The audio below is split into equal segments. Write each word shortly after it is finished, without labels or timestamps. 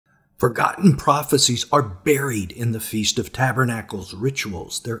Forgotten prophecies are buried in the Feast of Tabernacles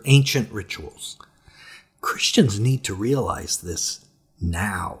rituals, their ancient rituals. Christians need to realize this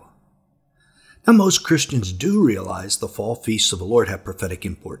now. Now, most Christians do realize the fall feasts of the Lord have prophetic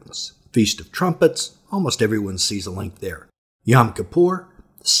importance. Feast of Trumpets, almost everyone sees a link there. Yom Kippur,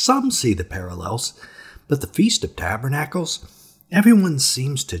 some see the parallels, but the Feast of Tabernacles, everyone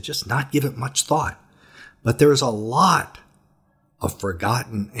seems to just not give it much thought. But there is a lot of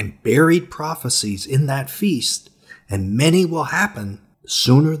forgotten and buried prophecies in that feast, and many will happen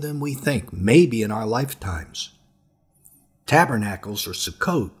sooner than we think, maybe in our lifetimes. Tabernacles, or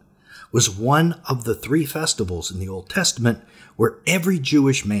Sukkot, was one of the 3 festivals in the Old Testament where every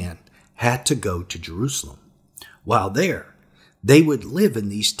Jewish man had to go to Jerusalem. While there, they would live in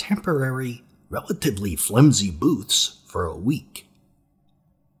these temporary, relatively flimsy booths for a week.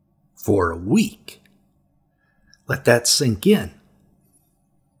 For a week. Let that sink in.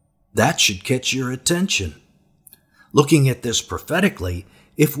 That should catch your attention. Looking at this prophetically,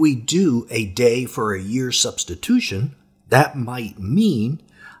 if we do a day for a year substitution, that might mean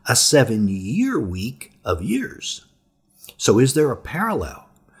a 7-year week of years. So is there a parallel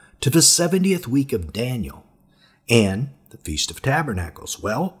to the 70th week of Daniel and the Feast of Tabernacles?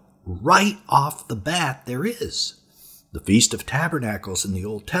 Well, right off the bat, there is. The Feast of Tabernacles in the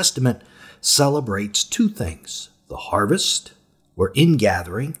Old Testament celebrates 2 things: the harvest, or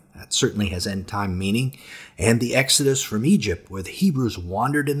ingathering, that certainly has end-time meaning, and the Exodus from Egypt, where the Hebrews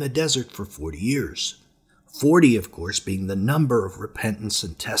wandered in the desert for 40 years. 40, of course, being the number of repentance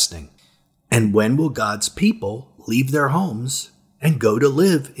and testing. And when will God's people leave their homes and go to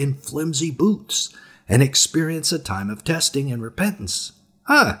live in flimsy booths and experience a time of testing and repentance?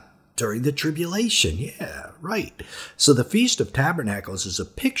 During the tribulation. Yeah, right. So the Feast of Tabernacles is a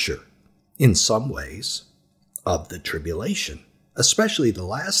picture, in some ways, of the tribulation, especially the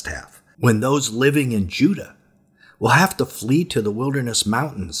last half, when those living in Judah will have to flee to the wilderness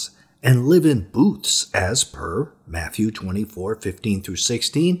mountains and live in booths as per Matthew 24, 15 through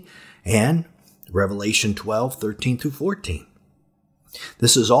 16, and Revelation 12, 13 through 14.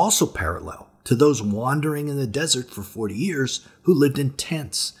 This is also parallel to those wandering in the desert for 40 years who lived in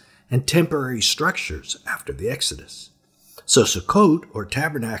tents and temporary structures after the Exodus. So Sukkot, or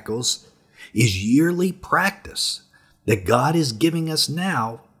Tabernacles, is yearly practice that God is giving us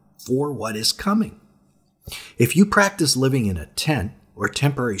now for what is coming. If you practice living in a tent or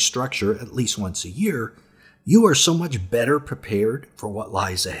temporary structure at least once a year, you are so much better prepared for what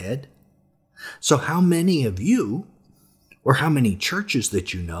lies ahead. So how many of you, or how many churches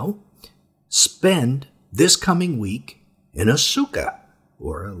that you know, spend this coming week in a sukkah,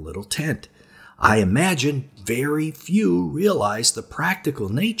 or a little tent? I imagine very few realize the practical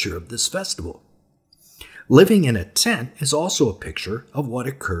nature of this festival. Living in a tent is also a picture of what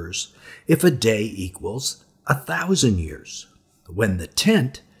occurs if a day equals 1,000 years. When the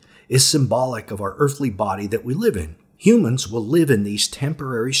tent is symbolic of our earthly body that we live in, humans will live in these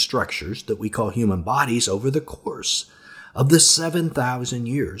temporary structures that we call human bodies over the course of the 7,000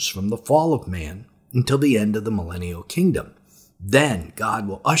 years from the fall of man until the end of the millennial kingdom. Then God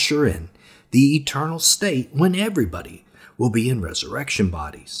will usher in the eternal state when everybody will be in resurrection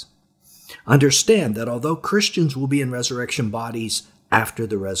bodies. Understand that although Christians will be in resurrection bodies after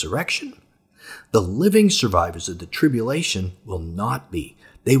the resurrection, the living survivors of the tribulation will not be.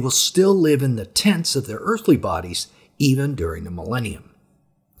 They will still live in the tents of their earthly bodies even during the millennium.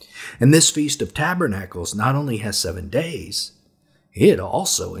 And this Feast of Tabernacles not only has 7 days, it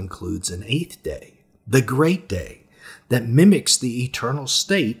also includes an 8th day, the great day, that mimics the eternal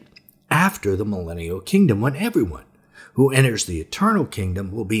state after the millennial kingdom, when everyone who enters the eternal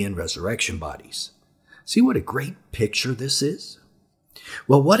kingdom will be in resurrection bodies. See what a great picture this is?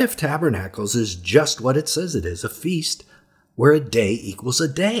 Well, what if Tabernacles is just what it says it is, a feast where a day equals a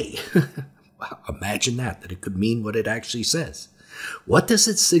day? Wow, imagine that it could mean what it actually says. What does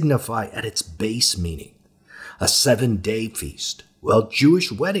it signify at its base meaning? A 7-day feast. Well,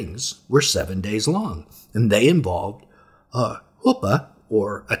 Jewish weddings were 7 days long, and they involved a huppah,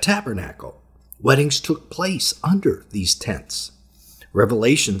 or a tabernacle. Weddings took place under these tents.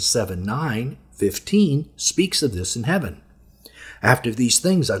 Revelation 7:9-15 speaks of this in heaven. After these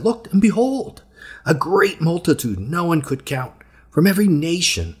things I looked, and behold, a great multitude no one could count, from every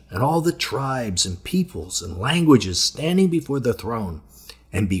nation and all the tribes and peoples and languages, standing before the throne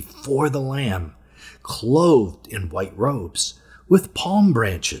and before the Lamb, clothed in white robes, with palm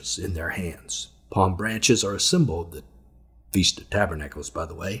branches in their hands. Palm branches are a symbol of the Feast of Tabernacles, by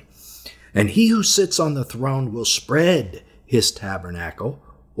the way. And he who sits on the throne will spread his tabernacle,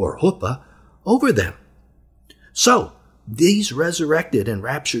 or huppah, over them. So, these resurrected and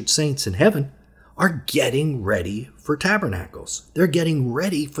raptured saints in heaven are getting ready for tabernacles. They're getting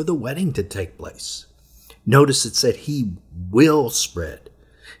ready for the wedding to take place. Notice it said he will spread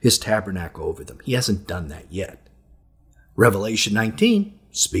his tabernacle over them. He hasn't done that yet. Revelation 19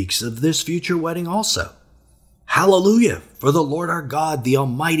 speaks of this future wedding also. Hallelujah, for the Lord our God, the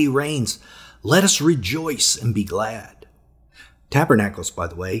Almighty reigns. Let us rejoice and be glad. Tabernacles, by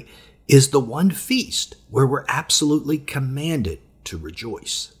the way, is the one feast where we're absolutely commanded to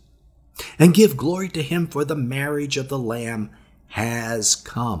rejoice and give glory to him, for the marriage of the Lamb has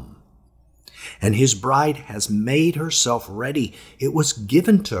come, and his bride has made herself ready. It was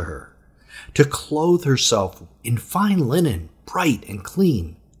given to her to clothe herself in fine linen, bright and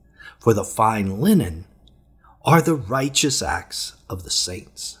clean, for the fine linen are the righteous acts of the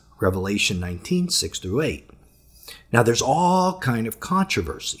saints. Revelation 19, 6-8. Now there's all kind of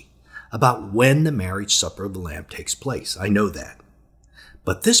controversy about when the marriage supper of the Lamb takes place. I know that.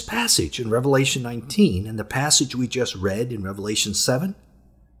 But this passage in Revelation 19 and the passage we just read in Revelation 7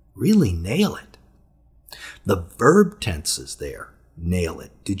 really nail it. The verb tenses there nail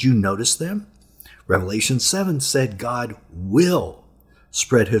it. Did you notice them? Revelation 7 said God will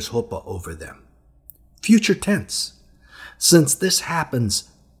spread his chuppah over them. Future tense. Since this happens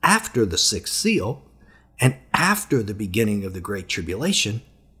after the sixth seal and after the beginning of the Great Tribulation,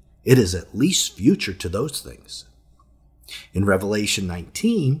 it is at least future to those things. In Revelation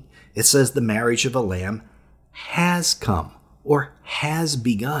 19, it says the marriage of a lamb has come or has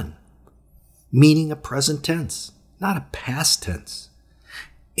begun, meaning a present tense, not a past tense.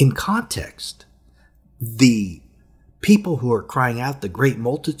 In context, the people who are crying out, the great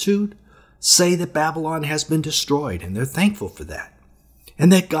multitude, say that Babylon has been destroyed, and they're thankful for that,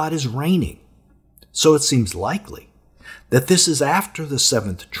 and that God is reigning. So it seems likely that this is after the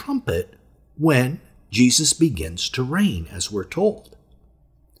seventh trumpet when Jesus begins to reign, as we're told.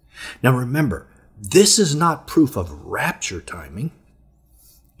 Now remember, this is not proof of rapture timing.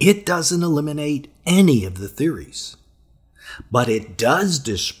 It doesn't eliminate any of the theories, but it does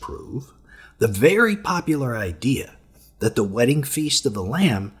disprove the very popular idea that the wedding feast of the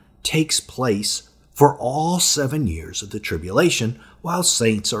Lamb takes place for all 7 years of the tribulation while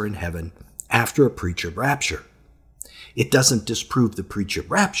saints are in heaven after a pre-trib rapture. It doesn't disprove the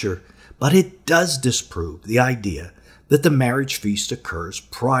pre-trib rapture, but it does disprove the idea that the marriage feast occurs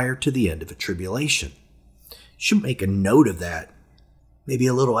prior to the end of a tribulation. You should make a note of that, maybe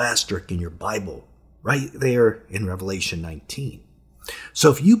a little asterisk in your Bible, right there in Revelation 19. So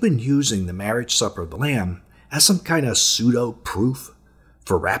if you've been using the marriage supper of the Lamb as some kind of pseudo-proof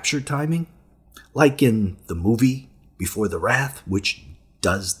for rapture timing, like in the movie Before the Wrath, which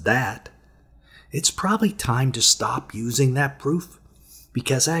does that, it's probably time to stop using that proof,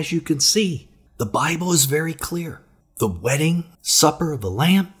 because as you can see, the Bible is very clear. The wedding supper of the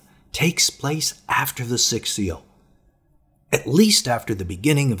Lamb takes place after the sixth seal, at least after the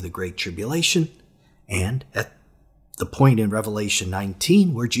beginning of the Great Tribulation, and at the point in Revelation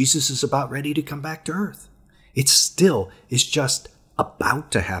 19 where Jesus is about ready to come back to earth. It still is just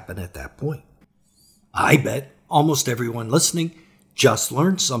about to happen at that point. I bet almost everyone listening just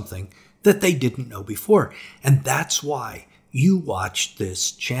learned something that they didn't know before, and that's why you watch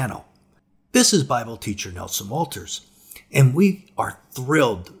this channel. This is Bible teacher Nelson Walters, and we are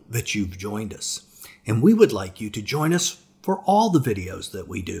thrilled that you've joined us, and we would like you to join us for all the videos that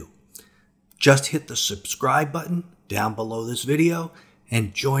we do. Just hit the subscribe button down below this video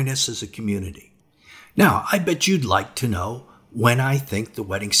and join us as a community. Now, I bet you'd like to know when I think the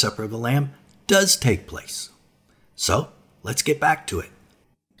wedding supper of the Lamb does take place. So let's get back to it.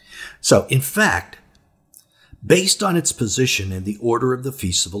 So, in fact, based on its position in the order of the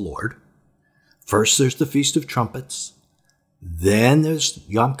feasts of the Lord, first there's the Feast of Trumpets, then there's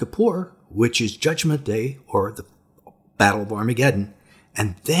Yom Kippur, which is Judgment Day or the Battle of Armageddon,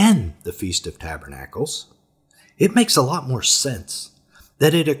 and then the Feast of Tabernacles. It makes a lot more sense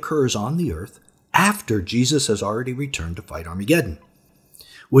that it occurs on the earth after Jesus has already returned to fight Armageddon,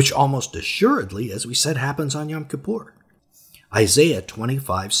 which almost assuredly, as we said, happens on Yom Kippur. Isaiah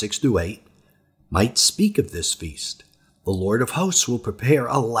 25, 6-8 might speak of this feast. The Lord of hosts will prepare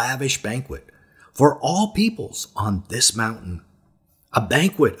a lavish banquet for all peoples on this mountain, a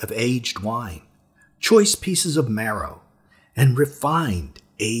banquet of aged wine, choice pieces of marrow, and refined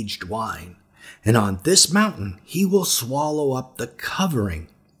aged wine. And on this mountain he will swallow up the covering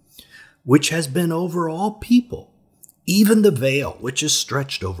which has been over all people, even the veil which is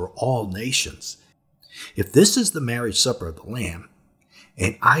stretched over all nations. If this is the marriage supper of the Lamb,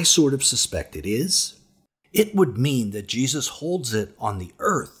 and I sort of suspect it is, it would mean that Jesus holds it on the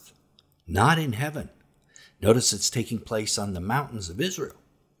earth, not in heaven. Notice it's taking place on the mountains of Israel.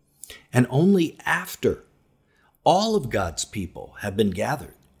 And only after all of God's people have been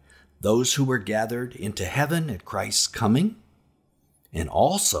gathered, those who were gathered into heaven at Christ's coming, and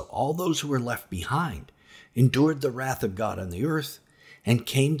also all those who were left behind, endured the wrath of God on the earth and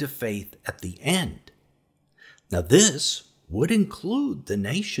came to faith at the end. Now this would include the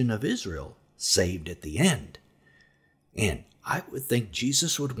nation of Israel saved at the end. And I would think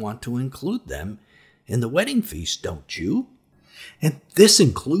Jesus would want to include them in the wedding feast, don't you? And this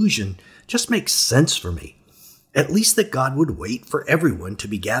inclusion just makes sense for me. At least that God would wait for everyone to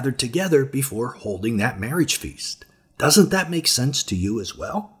be gathered together before holding that marriage feast. Doesn't that make sense to you as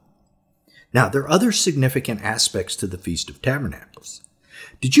well? Now, there are other significant aspects to the Feast of Tabernacles.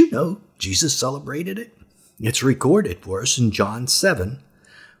 Did you know Jesus celebrated it? It's recorded for us in John 7,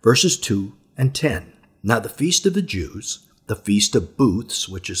 verses 2 and 10. Now, the Feast of the Jews, the Feast of Booths,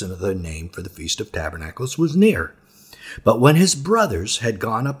 which is another name for the Feast of Tabernacles, was near. But when his brothers had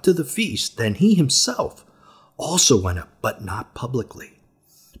gone up to the feast, then he himself also went up, but not publicly,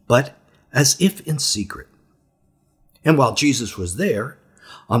 but as if in secret. And while Jesus was there,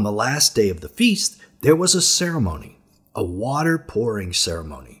 on the last day of the feast, there was a ceremony, a water pouring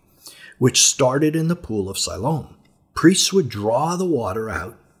ceremony, which started in the pool of Siloam. Priests would draw the water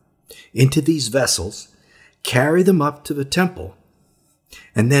out into these vessels, carry them up to the temple,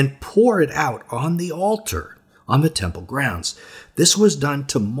 and then pour it out on the altar on the temple grounds. This was done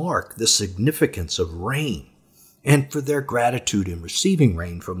to mark the significance of rain and for their gratitude in receiving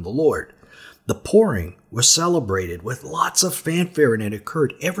rain from the Lord. The pouring was celebrated with lots of fanfare, and it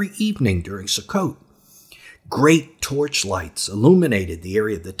occurred every evening during Sukkot. Great torch lights illuminated the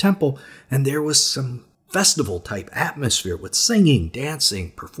area of the temple, and there was some festival-type atmosphere with singing,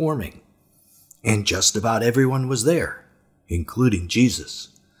 dancing, performing. And just about everyone was there, including Jesus.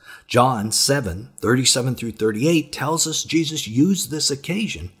 John 7, 37 through 38 tells us Jesus used this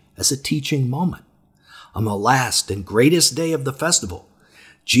occasion as a teaching moment. On the last and greatest day of the festival,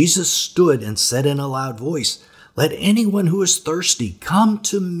 Jesus stood and said in a loud voice, "Let anyone who is thirsty come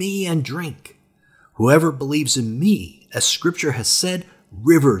to me and drink. Whoever believes in me, as Scripture has said,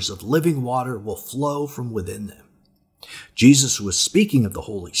 rivers of living water will flow from within them." Jesus was speaking of the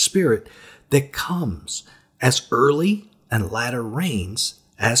Holy Spirit that comes as early and latter rains,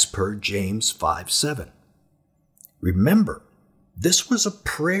 as per James 5:7. Remember, this was a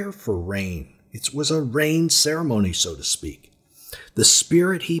prayer for rain. It was a rain ceremony, so to speak. The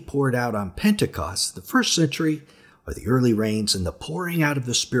Spirit he poured out on Pentecost, the first century, are the early rains, and the pouring out of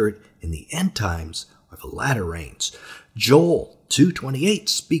the Spirit in the end times are the latter rains. Joel 2:28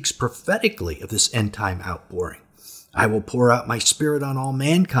 speaks prophetically of this end time outpouring. "I will pour out my Spirit on all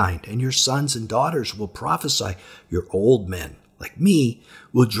mankind, and your sons and daughters will prophesy. Your old men, like me,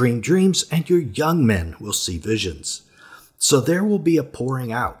 will dream dreams, and your young men will see visions." So there will be a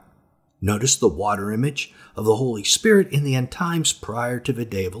pouring out. Notice the water image of the Holy Spirit in the end times prior to the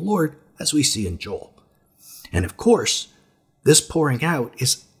day of the Lord, as we see in Joel. And of course, this pouring out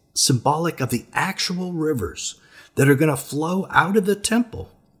is symbolic of the actual rivers that are going to flow out of the temple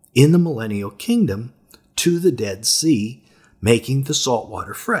in the millennial kingdom to the Dead Sea, making the salt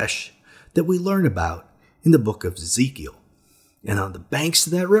water fresh, that we learn about in the book of Ezekiel. And on the banks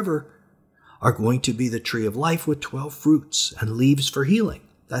of that river are going to be the tree of life with 12 fruits and leaves for healing.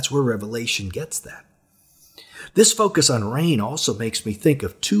 That's where Revelation gets that. This focus on rain also makes me think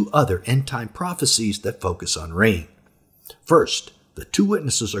of two other end-time prophecies that focus on rain. First, the two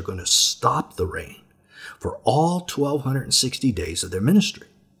witnesses are going to stop the rain for all 1,260 days of their ministry,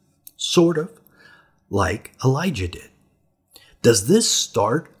 sort of like Elijah did. Does this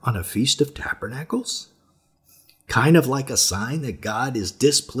start on a Feast of Tabernacles? Kind of like a sign that God is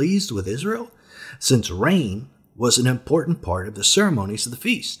displeased with Israel, since rain was an important part of the ceremonies of the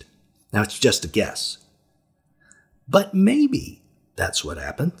feast. Now, it's just a guess. But maybe that's what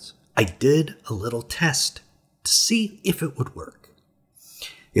happens. I did a little test to see if it would work.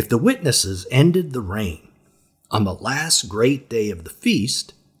 If the witnesses ended the rain on the last great day of the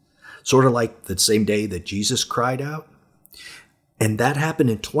feast, sort of like the same day that Jesus cried out, and that happened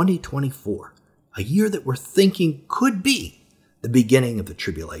in 2024, a year that we're thinking could be the beginning of the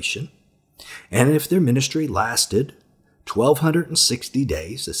tribulation, and if their ministry lasted 1,260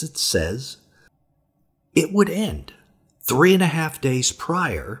 days, as it says, it would end 3.5 days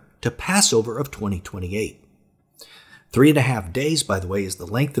prior to Passover of 2028. 3.5 days, by the way, is the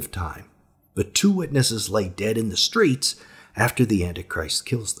length of time the two witnesses lay dead in the streets after the Antichrist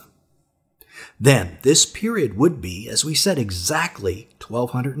kills them. Then this period would be, as we said, exactly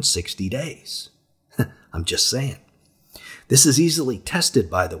 1,260 days. I'm just saying. This is easily tested,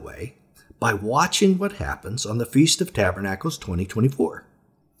 by the way, by watching what happens on the Feast of Tabernacles 2024.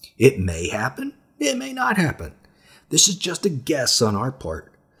 It may happen, it may not happen. This is just a guess on our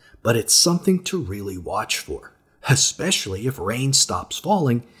part, but it's something to really watch for, especially if rain stops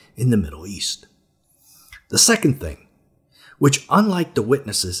falling in the Middle East. The second thing, which unlike the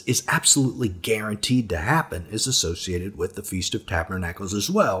witnesses is absolutely guaranteed to happen, is associated with the Feast of Tabernacles as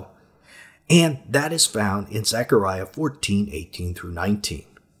well, and that is found in Zechariah 14:18 through 19.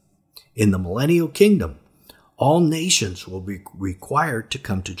 In the millennial kingdom, all nations will be required to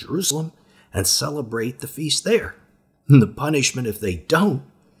come to Jerusalem and celebrate the feast there. And the punishment if they don't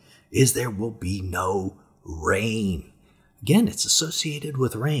is there will be no rain. Again, it's associated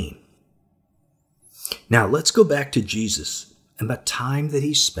with rain. Now let's go back to Jesus and the time that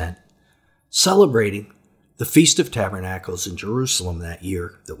he spent celebrating the Feast of Tabernacles in Jerusalem that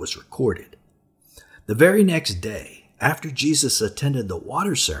year that was recorded. The very next day, after Jesus attended the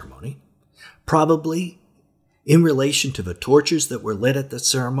water ceremony, probably in relation to the torches that were lit at the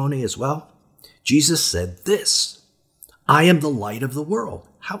ceremony as well, Jesus said this, "I am the light of the world."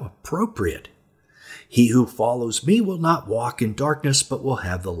 How appropriate. "He who follows me will not walk in darkness, but will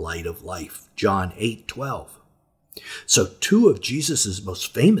have the light of life." John 8:12. So two of Jesus'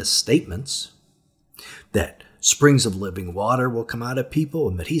 most famous statements, that springs of living water will come out of people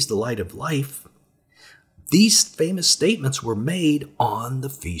and that he's the light of life, these famous statements were made on the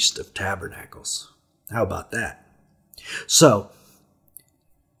Feast of Tabernacles. How about that? So,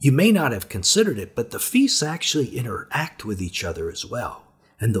 you may not have considered it, but the feasts actually interact with each other as well.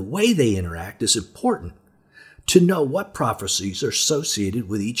 And the way they interact is important to know what prophecies are associated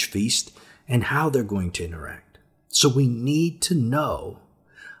with each feast and how they're going to interact. So we need to know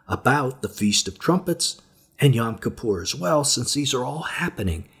about the Feast of Trumpets and Yom Kippur as well, since these are all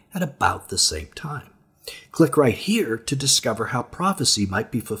happening at about the same time. Click right here to discover how prophecy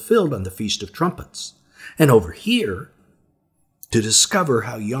might be fulfilled on the Feast of Trumpets. And over here to discover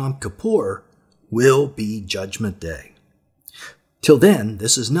how Yom Kippur will be Judgment Day. Till then,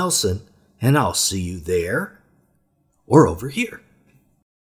 this is Nelson, and I'll see you there or over here.